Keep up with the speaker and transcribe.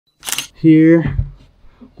Here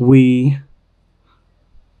we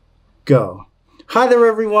go. Hi there,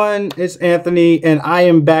 everyone. It's Anthony, and I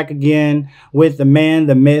am back again with the man,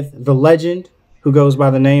 the myth, the legend, who goes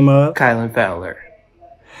by the name of Kylan Fowler.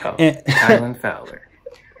 Kylan Fowler.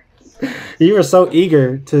 You were so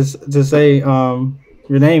eager to say your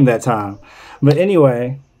name that time. But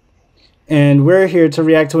anyway, and we're here to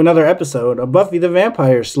react to another episode of Buffy the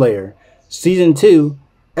Vampire Slayer, Season 2,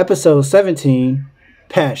 Episode 17,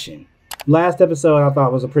 Passion. Last episode I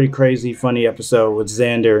thought was a pretty crazy, funny episode with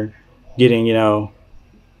Xander getting,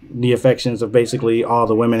 the affections of basically all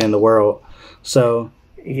the women in the world. So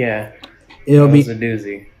yeah, it'll be a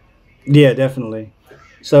doozy. Yeah, definitely.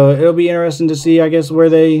 So it'll be interesting to see, I guess, where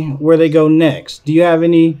they go next. Do you have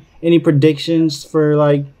any predictions for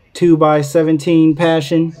like 2x17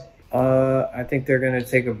 Passion? I think they're gonna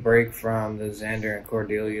take a break from the Xander and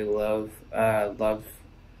Cordelia love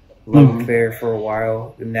affair for a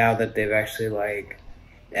while. Now that they've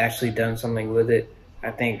actually done something with it,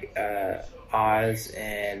 I think Oz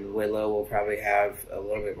and Willow will probably have a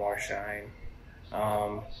little bit more shine.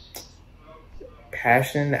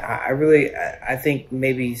 Passion, I think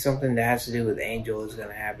maybe something that has to do with Angel is going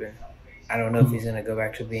to happen. I don't know if he's going to go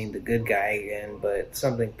back to being the good guy again, but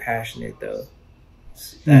something passionate though.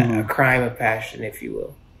 A crime of passion, if you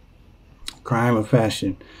will. Crime of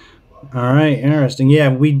passion. All right, interesting.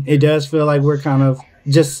 Yeah, it does feel like we're kind of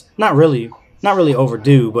just not really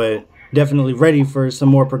overdue, but definitely ready for some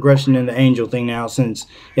more progression in the Angel thing now, since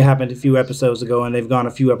it happened a few episodes ago, and they've gone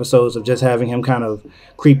a few episodes of just having him kind of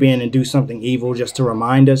creep in and do something evil just to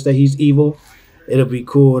remind us that he's evil. It'll be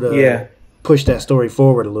cool to push that story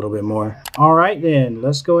forward a little bit more. All right, then,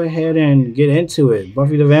 let's go ahead and get into it.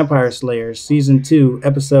 Buffy the Vampire Slayer, Season 2,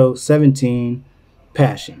 Episode 17,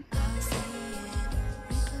 Passion.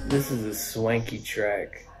 This is a swanky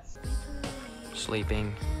track.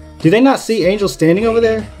 Sleeping. Do they not see Angel standing over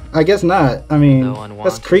there? I guess not. I mean,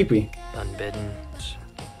 that's creepy. Unbidden.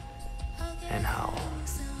 And how?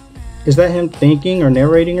 Is that him thinking or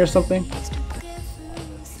narrating or something?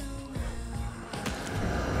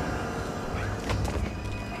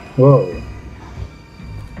 Whoa.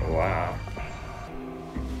 Wow.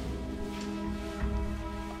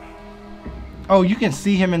 Oh, you can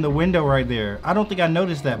see him in the window right there. I don't think I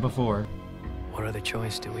noticed that before. What other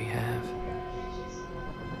choice do we have?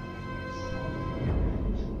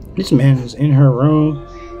 This man is in her room.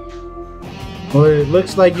 Well, it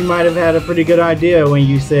looks like you might have had a pretty good idea when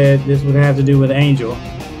you said this would have to do with Angel.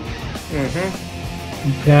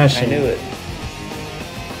 Passion. I knew it.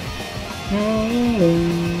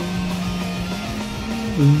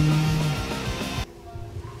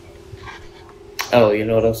 Oh, you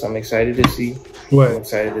know what else I'm excited to see? What? I'm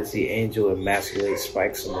excited to see Angel emasculate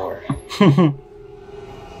Spike some more.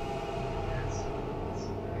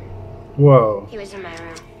 Whoa. He was in my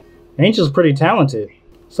room. Angel's pretty talented.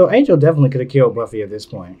 So Angel definitely could have killed Buffy at this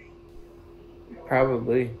point.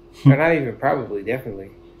 Probably. Or not even probably,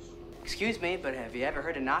 definitely. Excuse me, but have you ever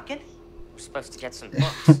heard of knocking? We're supposed to get some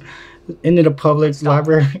books. Isn't it a public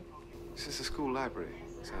library? This is a school library,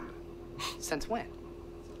 Xander. Since when?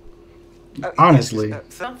 Honestly.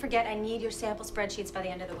 Don't forget, I need your sample spreadsheets by the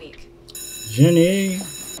end of the week. Jenny.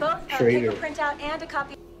 Both a paper printout and a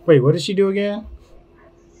copy. Wait, what did she do again?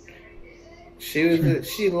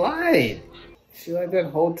 She lied. She lied that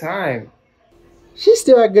whole time. She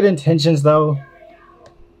still had good intentions, though.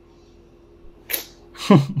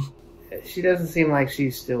 She doesn't seem like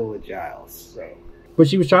she's still with Giles, so. But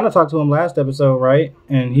she was trying to talk to him last episode, right?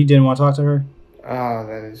 And he didn't want to talk to her? Oh,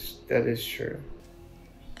 that is true.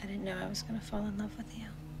 I didn't know I was going to fall in love with you.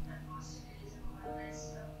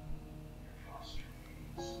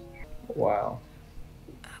 Wow.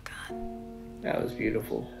 Oh, God. That was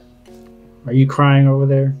beautiful. Are you crying over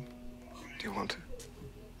there? Do you want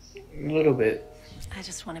to? A little bit. I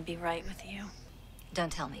just want to be right with you.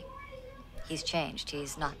 Don't tell me. He's changed.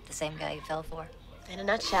 He's not the same guy you fell for. In a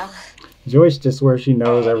nutshell. Joyce just swears she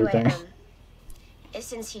knows everything.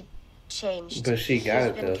 Since he changed, But she got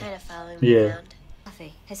it, been though. kind of following me around.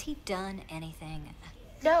 Buffy, has he done anything?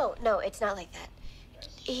 No, it's not like that.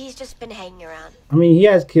 He's just been hanging around. I mean, he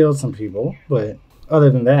has killed some people, but other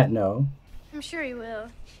than that, no. I'm sure he will.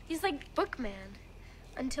 He's like Bookman.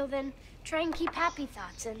 Until then, try and keep happy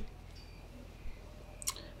thoughts in.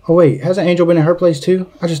 Oh wait, hasn't Angel been in her place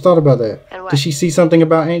too? I just thought about that. And what? Did she see something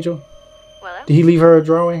about Angel? Well, Did he leave her a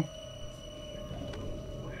drawing?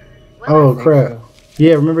 Oh crap.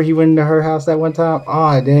 Yeah, remember he went into her house that one time?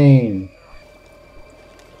 Ah, dang.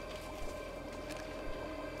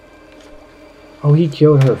 Oh, he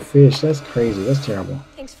killed her fish. That's crazy. That's terrible.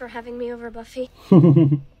 Thanks for having me over, Buffy.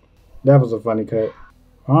 That was a funny cut.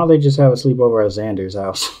 Why don't they just have a sleepover at Xander's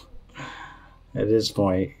house? At this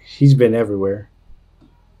point, he's been everywhere.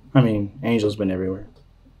 I mean, Angel's been everywhere.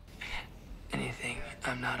 Anything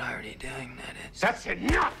I'm not already doing, that is. That's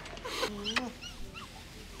enough!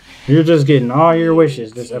 You're just getting all your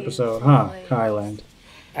wishes this episode, huh, Kyland?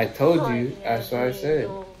 I told you. That's what I said.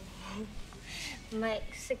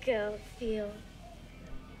 Mexico feel.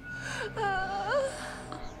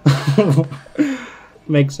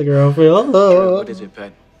 Makes a girl feel. What is it,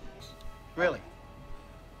 Ben? Really?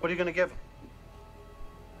 What are you gonna give him?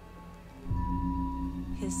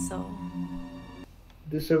 His soul.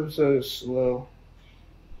 This episode is slow.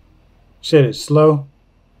 Shit, it's slow.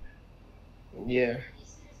 Yeah.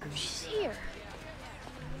 She's here.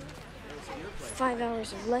 5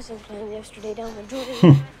 hours of lesson plan yesterday down the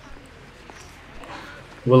drain.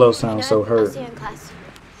 Willow sounds so I'll hurt. see you in class.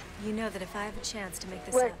 You know that if I have a chance to make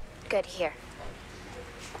this We're up, good here.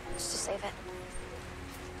 Let's just save it.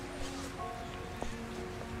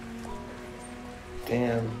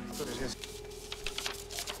 Damn.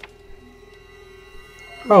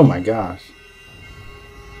 Oh my gosh.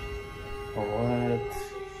 What?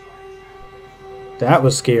 That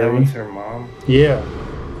was That scary. was her mom? Yeah.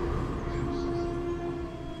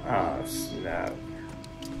 Oh, snap.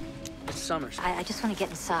 It's Summers. I just want to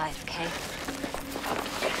get inside, okay?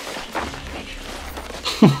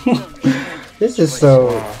 This is so.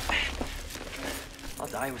 I'll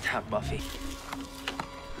die without Buffy.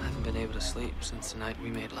 I haven't been able to sleep since the night we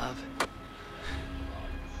made love.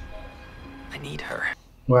 I need her.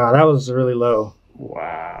 Wow, that was really low.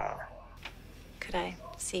 Wow. could I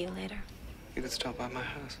see you later? You could stop by my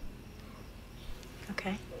house.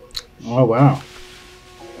 Okay. Oh wow.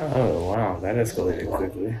 Oh, wow. That escalated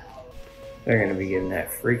quickly. They're going to be getting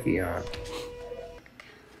that freaky on.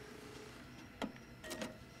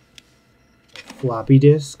 Floppy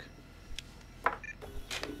disk? I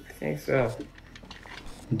think so.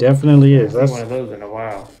 Definitely is. I've That's seen one of those in a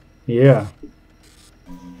while. yeah.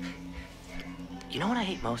 You know what I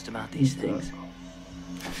hate most about these things?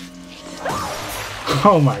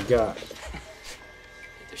 Oh my god.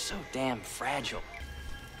 They're so damn fragile.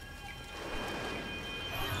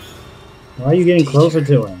 Why are you getting closer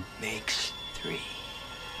to him? Makes 3.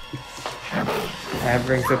 That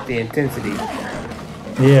brings up the intensity.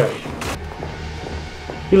 Yeah.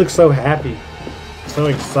 He looks so happy. So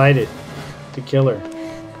excited to kill her.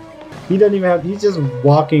 He doesn't even have, he's just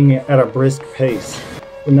walking at a brisk pace.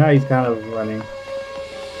 But now he's kind of running.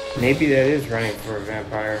 Maybe that is running for a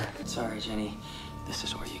vampire. Sorry, Jenny. This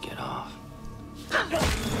is where you get off.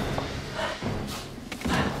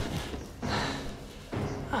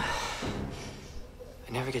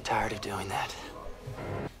 I never get tired of doing that.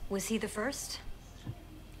 Was he the first?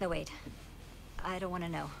 No, wait. I don't want to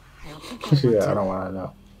know. I don't think I want Yeah, to. I don't want to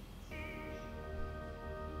know.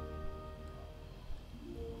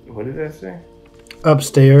 What did that say?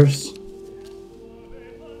 Upstairs.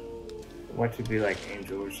 Want to be like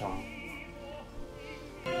Angel or something.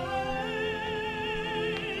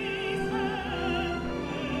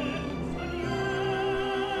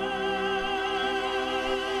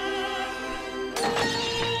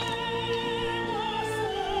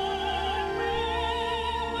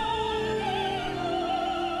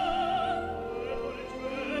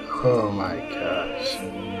 Oh my gosh.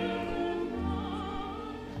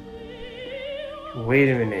 Wait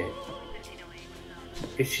a minute.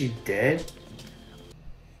 Is she dead?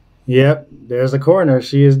 Yep, there's a corner.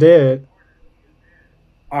 She is dead.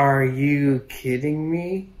 Are you kidding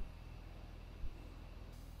me?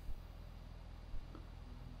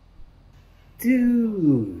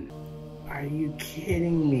 Dude, are you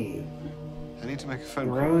kidding me? I need to make a phone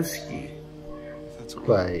call. Broski. If that's all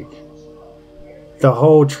right. Like, the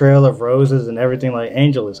whole trail of roses and everything. Like,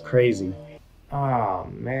 Angel is crazy. Oh,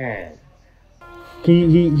 man.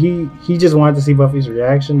 He just wanted to see Buffy's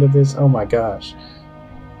reaction to this. Oh my gosh.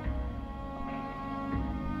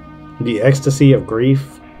 The ecstasy of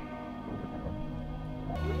grief.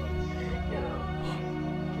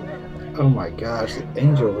 Oh my gosh,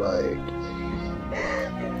 Angel, like,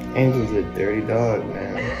 Angel's a dirty dog,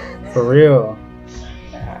 man. for real.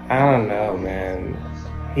 I don't know, man.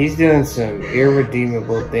 He's doing some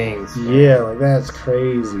irredeemable things. Yeah, like, that's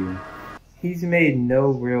crazy. He's made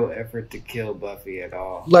no real effort to kill Buffy at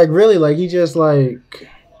all. Like, really, like, he just, like,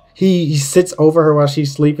 he sits over her while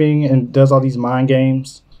she's sleeping and does all these mind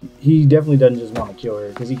games. He definitely doesn't just want to kill her,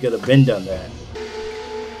 because he could have been done that.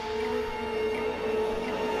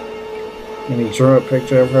 And he drew a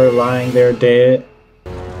picture of her lying there dead.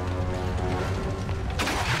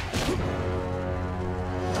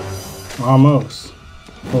 Almost.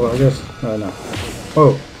 Well, I guess, no.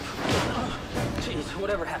 Oh. Jeez,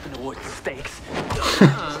 whatever happen to wooden stakes.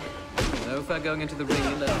 No fun going into the ring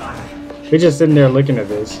alone. We're just sitting there looking at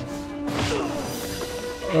this.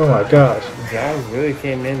 Oh my gosh. Giles really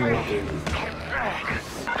came in with it.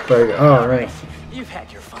 Like, oh man. You've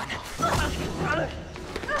had your fun.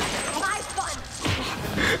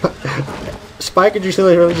 Spike and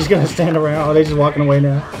Drusilla really just gonna stand around? Are they just walking away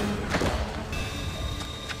now?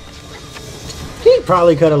 He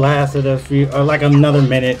probably could have lasted a few, or like another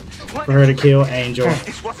minute for her to kill Angel.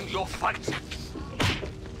 This wasn't your fight.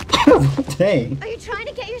 Dang. Are you trying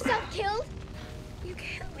to get yourself killed? You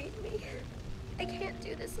can't leave me. I can't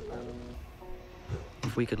do this alone.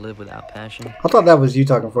 If we could live without passion, I thought that was you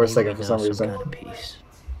talking for a maybe second we'd for know some reason. kind of peace.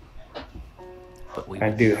 But we I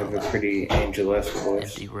do have a pretty angel-esque voice.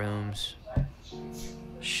 empty rooms,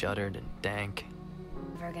 shuttered and dank.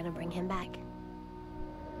 We're gonna bring him back.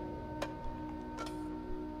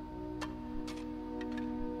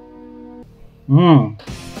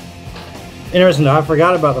 Interesting though, I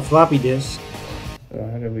forgot about the floppy disk. So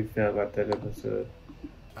how did we feel about that episode?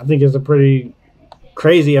 I think it's a pretty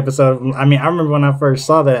crazy episode. I mean, I remember when I first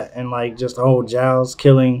saw that and like just the whole Giles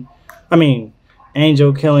killing,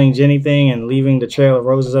 Angel killing Jenny thing and leaving the trail of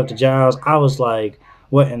roses up to Giles. I was like,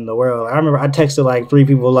 what in the world? I remember I texted like 3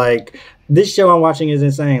 people like, this show I'm watching is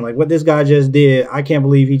insane. Like what this guy just did, I can't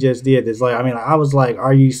believe he just did this. Like, I mean, I was like,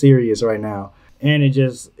 are you serious right now? And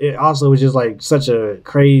it also was just like such a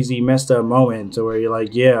crazy messed up moment to where you're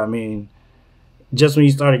like, yeah, I mean, just when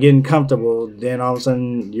you started getting comfortable, then all of a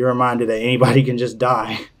sudden you're reminded that anybody can just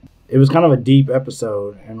die. It was kind of a deep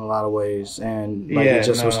episode in a lot of ways, and like it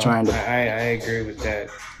just was trying to. I agree with that.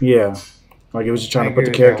 Yeah, like it was just trying to put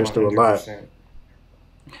the characters through a lot.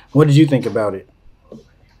 What did you think about it?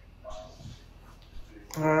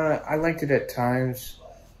 I liked it at times,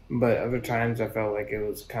 but other times I felt like it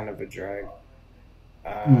was kind of a drag.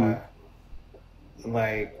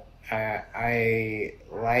 Like I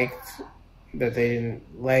liked that they didn't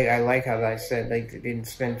like. I like how I said like they didn't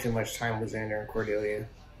spend too much time with Xander and Cordelia,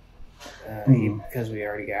 because we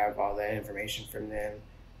already got all that information from them.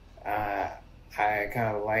 I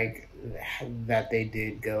kind of like that they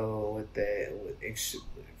did go with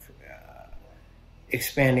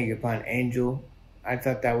expanding upon Angel. I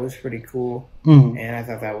thought that was pretty cool, and I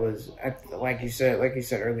thought that was like you said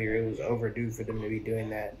earlier, it was overdue for them to be doing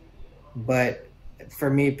that. But for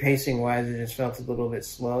me, pacing wise, it just felt a little bit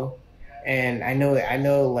slow. And I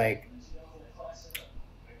know, like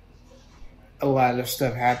a lot of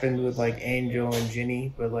stuff happened with like Angel and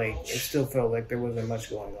Jenny, but like it still felt like there wasn't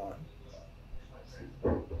much going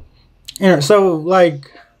on. Yeah, so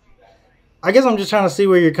like, I guess I'm just trying to see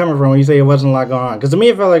where you're coming from when you say it wasn't a lot going on. Because to me,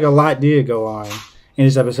 it felt like a lot did go on in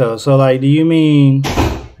this episode. So like, do you mean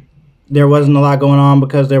there wasn't a lot going on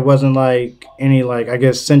because there wasn't like any like, I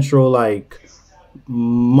guess, central like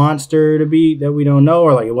monster to beat that we don't know,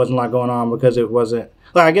 or like it wasn't a lot going on because it wasn't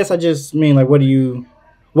like, I guess I just mean like, what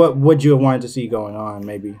would you have wanted to see going on,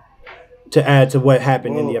 maybe to add to what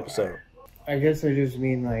happened in the episode? I guess I just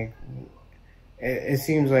mean like it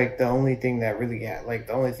seems like the only thing that really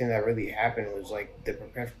happened was like the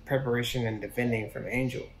preparation and defending from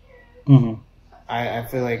Angel. I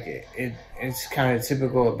feel like it's kind of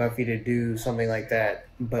typical of Buffy to do something like that,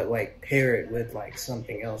 but like pair it with like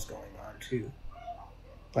something else going on too.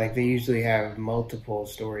 Like they usually have multiple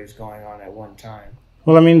stories going on at one time.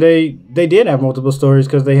 Well, I mean, they did have multiple stories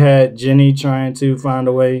because they had Jenny trying to find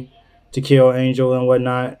a way to kill Angel and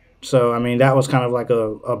whatnot. So, I mean, that was kind of like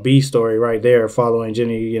a B story right there, following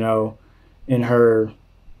Jenny, you know, in her,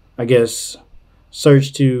 I guess,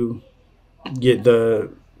 search to get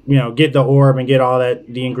the orb and get all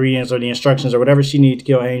the ingredients or the instructions or whatever she needed to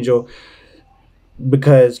kill Angel.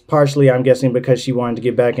 Because partially, I'm guessing because she wanted to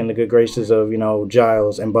get back in the good graces of, you know,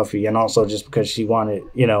 Giles and Buffy, and also just because she wanted,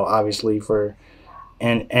 you know, obviously for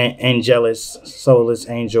an angelus, soulless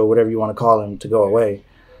angel, whatever you want to call him, to go away.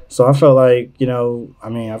 So I felt like, you know, I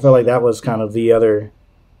felt like that was kind of the other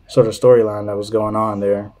sort of storyline that was going on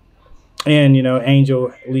there. And, you know,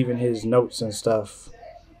 Angel leaving his notes and stuff,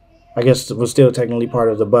 I guess it was still technically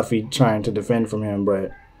part of the Buffy trying to defend from him,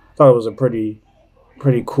 but I thought it was a pretty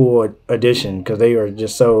cool addition because they were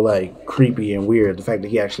just so, like, creepy and weird, the fact that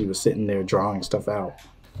he actually was sitting there drawing stuff out.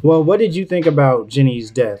 Well, what did you think about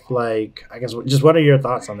Jenny's death? Like, I guess, just what are your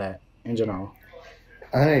thoughts on that in general?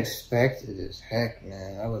 Unexpected as heck,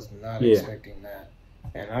 man. I was not expecting that.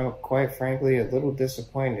 And I'm quite frankly a little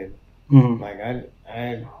disappointed. Like,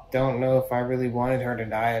 I don't know if I really wanted her to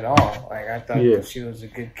die at all. Like, I thought that she was a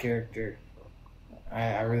good character.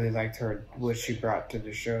 I really liked her, what she brought to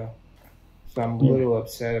the show. So I'm a little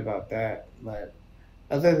upset about that. But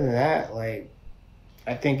other than that, like,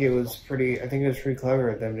 I think it was pretty clever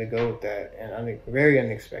of them to go with that, and very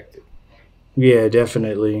unexpected. Yeah,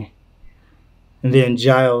 definitely. And then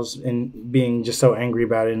Giles and being just so angry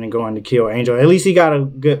about it and then going to kill Angel. At least he got a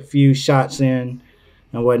good few shots in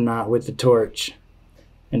and whatnot with the torch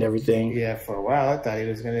and everything. Yeah, for a while I thought he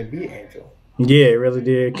was gonna be Angel. Yeah, it really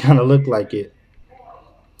did kind of look like it.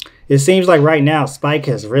 It seems like right now Spike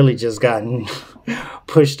has really just gotten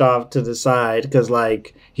pushed off to the side because,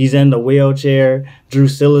 like, he's in the wheelchair.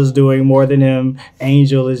 Drusilla's doing more than him.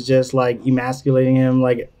 Angel is just, like, emasculating him,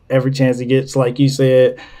 like, every chance he gets, like you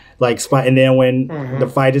said. Like, Spike, and then when the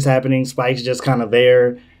fight is happening, Spike's just kind of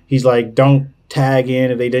there. He's like, don't tag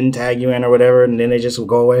in if they didn't tag you in or whatever, and then they just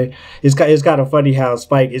go away. It's kind of funny how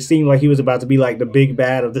Spike, it seemed like he was about to be, like, the big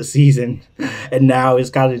bad of the season, and now it's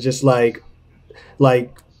kind of just, like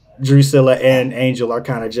Drusilla and Angel are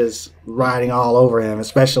kind of just riding all over him,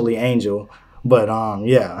 especially Angel. But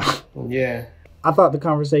yeah. Yeah. I thought the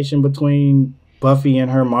conversation between Buffy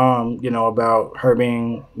and her mom, about her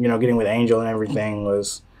being, getting with Angel and everything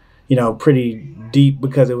was, pretty deep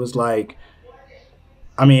because it was like,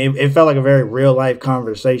 I mean, it felt like a very real life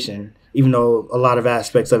conversation, even though a lot of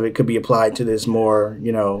aspects of it could be applied to this more,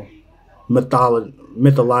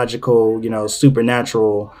 mythological,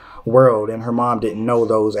 supernatural world, and her mom didn't know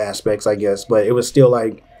those aspects, I guess, but it was still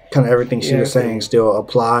like kind of everything she was saying still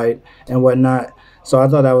applied and whatnot. So I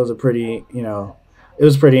thought that was a pretty, it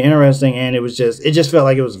was pretty interesting, and it just felt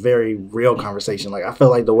like it was a very real conversation. Like, I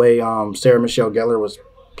felt like the way Sarah Michelle Gellar was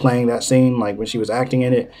playing that scene, like when she was acting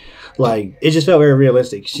in it, like it just felt very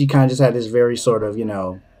realistic. She kind of just had this very sort of,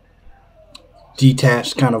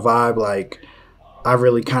 detached kind of vibe, like, I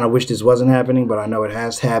really kind of wish this wasn't happening, but I know it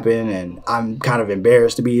has happened, and I'm kind of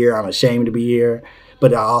embarrassed to be here. I'm ashamed to be here,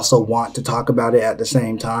 but I also want to talk about it at the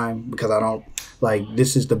same time because I don't, like,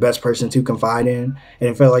 this is the best person to confide in, and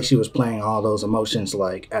it felt like she was playing all those emotions,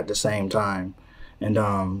 like, at the same time, and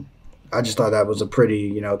I just thought that was a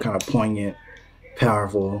pretty, kind of poignant,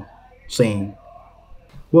 powerful scene.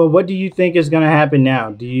 Well, what do you think is going to happen now?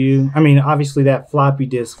 Obviously that floppy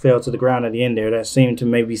disk fell to the ground at the end there. That seemed to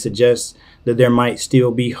maybe suggest that there might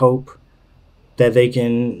still be hope that they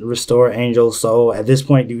can restore Angel's soul. At this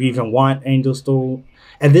point, do you even want Angel's soul?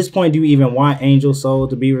 At this point, do you even want Angel's soul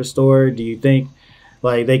to be restored? Do you think,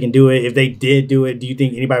 like, they can do it? If they did do it, do you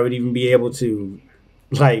think anybody would even be able to,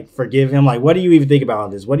 like, forgive him? Like, what do you even think about all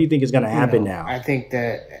this? What do you think is going to happen now? I think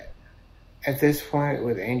that at this point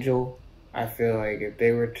with Angel, I feel like if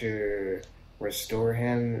they were to restore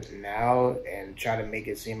him now and try to make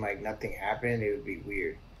it seem like nothing happened, it would be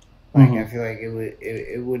weird. Like, I feel like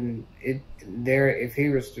if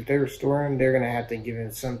they restore him, they're gonna have to give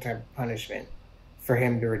him some type of punishment for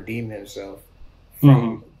him to redeem himself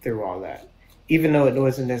from through all that. Even though it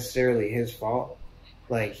wasn't necessarily his fault,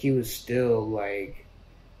 like he was still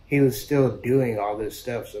doing all this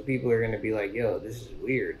stuff. So people are gonna be like, "Yo, this is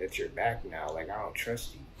weird that you're back now. Like, I don't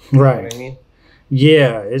trust you." You know what I mean?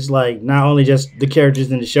 Yeah, it's like not only just the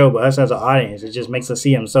characters in the show, but us as an audience. It just makes us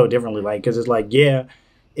see him so differently. Like, because it's like, yeah,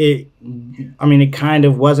 it kind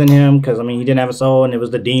of wasn't him because, he didn't have a soul and it was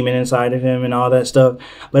the demon inside of him and all that stuff.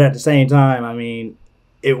 But at the same time,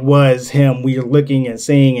 it was him. We are looking and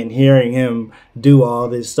seeing and hearing him do all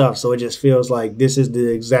this stuff. So it just feels like this is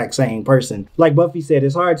the exact same person. Like Buffy said,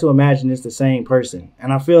 it's hard to imagine it's the same person.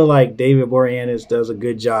 And I feel like David Boreanaz does a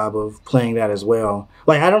good job of playing that as well.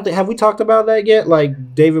 Like, have we talked about that yet?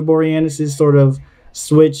 Like David Boreanaz's sort of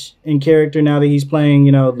switch in character now that he's playing,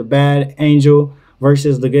 the bad angel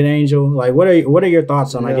versus the good angel. Like, what are your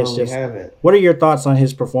thoughts on, what are your thoughts on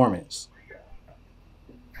his performance?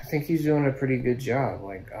 I think he's doing a pretty good job.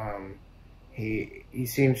 Like, he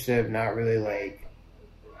seems to have not really, like,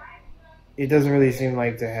 it doesn't really seem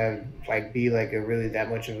like to have, like, be like a really that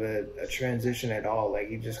much of a transition at all. Like,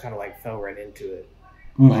 he just kind of like fell right into it.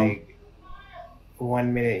 Like,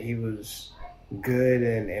 one minute he was good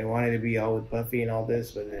and wanted to be all with Buffy and all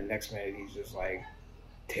this, but then the next minute he's just like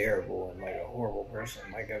terrible and like a horrible person,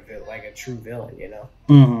 like a true villain,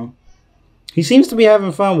 He seems to be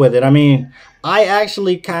having fun with it. I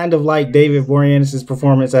actually kind of like David Boreanaz's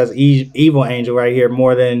performance as Evil Angel right here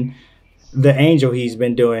more than the Angel he's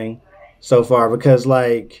been doing so far because,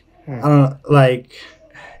 like, I don't know, like,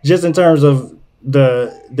 just in terms of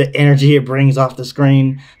the energy it brings off the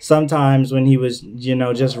screen. Sometimes when he was,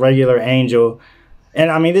 just regular Angel,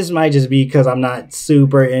 and this might just be because I'm not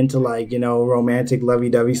super into, like, romantic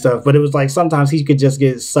lovey-dovey stuff, but it was like sometimes he could just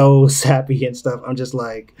get so sappy and stuff. I'm just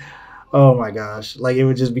like, oh my gosh, like it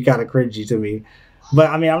would just be kind of cringy to me. But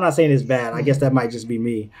I'm not saying it's bad. I guess that might just be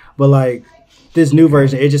me. But like this new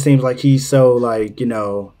version, it just seems like he's so like,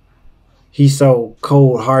 he's so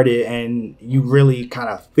cold-hearted, and you really kind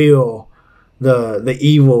of feel the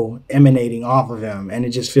evil emanating off of him, and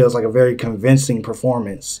it just feels like a very convincing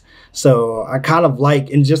performance. So I kind of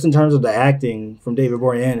like, and just in terms of the acting from David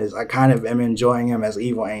Boreanaz, I kind of am enjoying him as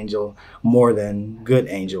Evil Angel more than Good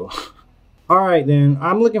Angel. All right, then.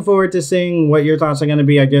 I'm looking forward to seeing what your thoughts are going to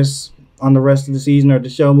be, I guess, on the rest of the season or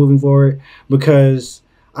the show moving forward, because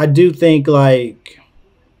I do think, like,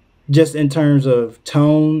 just in terms of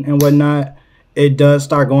tone and whatnot, it does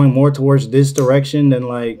start going more towards this direction than,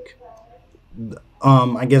 like,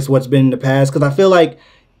 I guess what's been in the past, because I feel like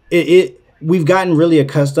we've gotten really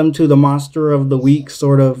accustomed to the monster of the week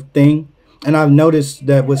sort of thing, and I've noticed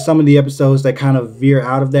that with some of the episodes that kind of veer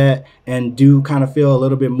out of that and do kind of feel a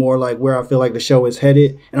little bit more like where I feel like the show is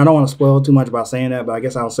headed, and I don't want to spoil too much about saying that, but I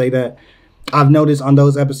guess I'll say that I've noticed on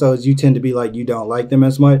those episodes you tend to be like, you don't like them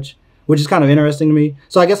as much, which is kind of interesting to me.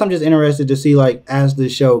 So I guess I'm just interested to see, like, as the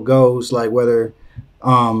show goes, like, whether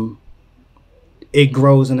it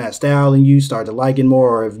grows in that style and you start to like it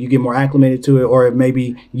more, or if you get more acclimated to it, or if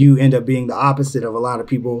maybe you end up being the opposite of a lot of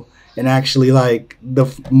people and actually like the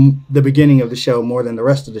beginning of the show more than the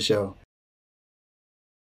rest of the show.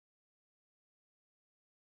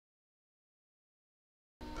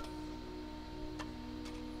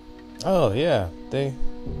 Oh yeah, yeah.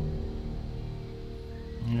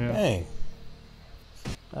 Hey,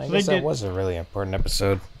 I guess that was a really important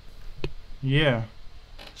episode. Yeah.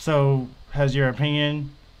 So has your opinion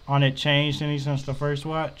on it changed any since the first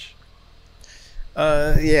watch?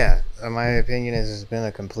 Yeah. My opinion is it's been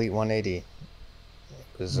a complete 180.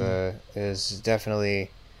 It's definitely.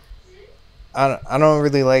 I don't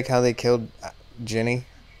really like how they killed Ginny.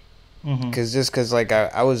 Because like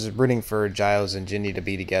I was rooting for Giles and Ginny to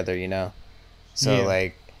be together, you know. So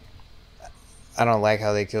like, I don't like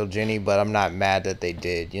how they killed Ginny, but I'm not mad that they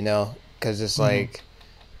did, you know. Because it's like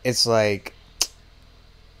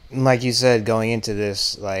you said, going into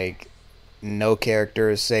this, like, no character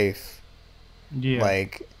is safe. Yeah.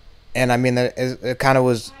 Like, and I mean, it kind of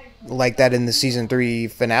was like that in the season 3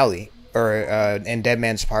 finale, or in Dead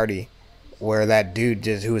Man's Party, where that dude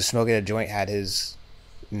who was smoking a joint had his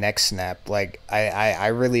neck snap. Like, I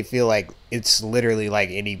really feel like it's literally like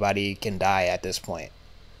anybody can die at this point.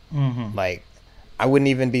 Like, I wouldn't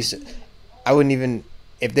even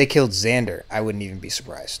if they killed Xander, I wouldn't even be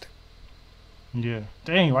surprised. Yeah.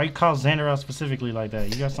 Dang, why you call Xander out specifically like that?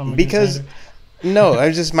 You got something because against Xander?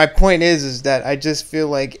 No, my point is that I just feel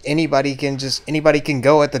like anybody can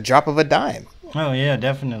go at the drop of a dime. Oh yeah,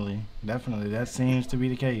 definitely. That seems to be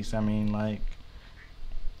the case. I mean, like,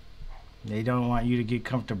 they don't want you to get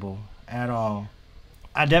comfortable at all.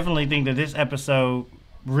 I definitely think that this episode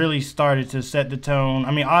really started to set the tone.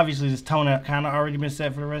 I mean, obviously this tone had kind of already been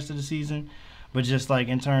set for the rest of the season, but just like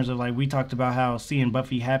in terms of, like, we talked about how seeing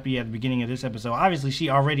Buffy happy at the beginning of this episode, obviously she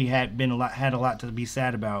already had a lot to be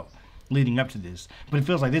sad about leading up to this. But it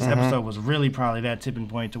feels like this episode was really probably that tipping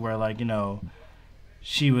point to where, like, you know,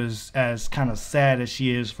 she was as kind of sad as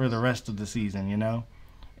she is for the rest of the season, you know,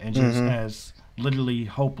 and just as literally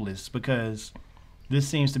hopeless, because this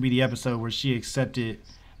seems to be the episode where she accepted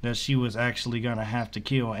that she was actually gonna have to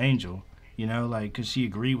kill Angel, you know, like, because she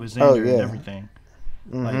agreed with Xander and everything.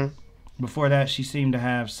 Like, before that, she seemed to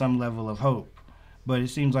have some level of hope, but it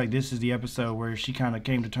seems like this is the episode where she kind of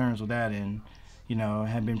came to terms with that, and, you know,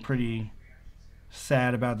 had been pretty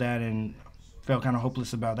sad about that and felt kind of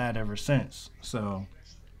hopeless about that ever since. So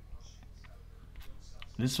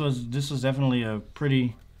this was definitely a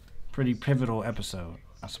pretty pivotal episode,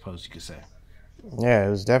 I suppose you could say. Yeah, it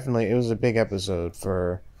was a big episode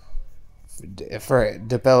for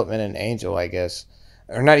development in Angel, I guess.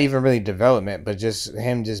 Or not even really development, but just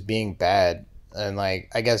him just being bad. And,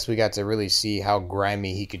 like, I guess we got to really see how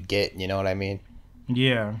grimy he could get, you know what I mean?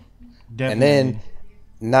 Yeah, definitely. And then,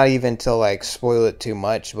 not even to, like, spoil it too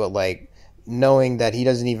much, but, like, knowing that he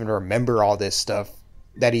doesn't even remember all this stuff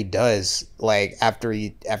that he does, like, after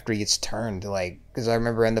he gets turned, like, because I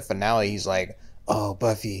remember in the finale, he's like, "Oh,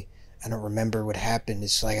 Buffy, I don't remember what happened.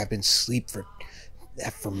 It's like I've been asleep for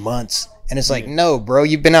months." And it's like, no, bro,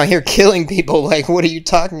 you've been out here killing people. Like, what are you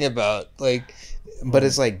talking about? Like, but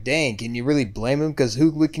it's like, dang, can you really blame him? Because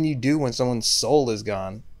what can you do when someone's soul is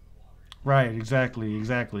gone? Right, exactly.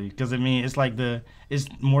 Because, I mean, it's like it's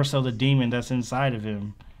more so the demon that's inside of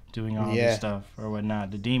him doing all this stuff or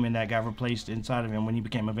whatnot. The demon that got replaced inside of him when he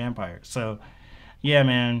became a vampire. So, yeah,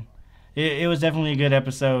 man, it was definitely a good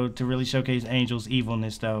episode to really showcase Angel's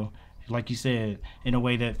evilness, though. Like you said, in a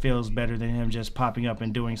way that feels better than him just popping up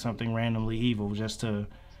and doing something randomly evil just to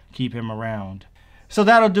keep him around. So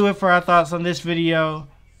that'll do it for our thoughts on this video.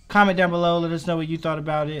 Comment down below. Let us know what you thought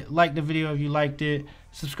about it. Like the video if you liked it.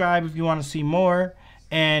 Subscribe if you want to see more.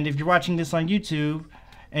 And if you're watching this on YouTube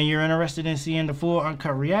and you're interested in seeing the full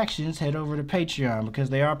uncut reactions, head over to Patreon because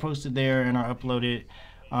they are posted there and are uploaded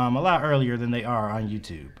a lot earlier than they are on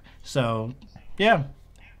YouTube. So, yeah.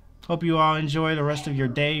 Hope you all enjoy the rest of your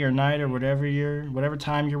day or night or whatever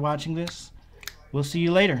time you're watching this. We'll see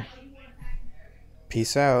you later.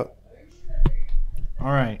 Peace out.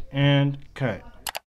 All right, and cut.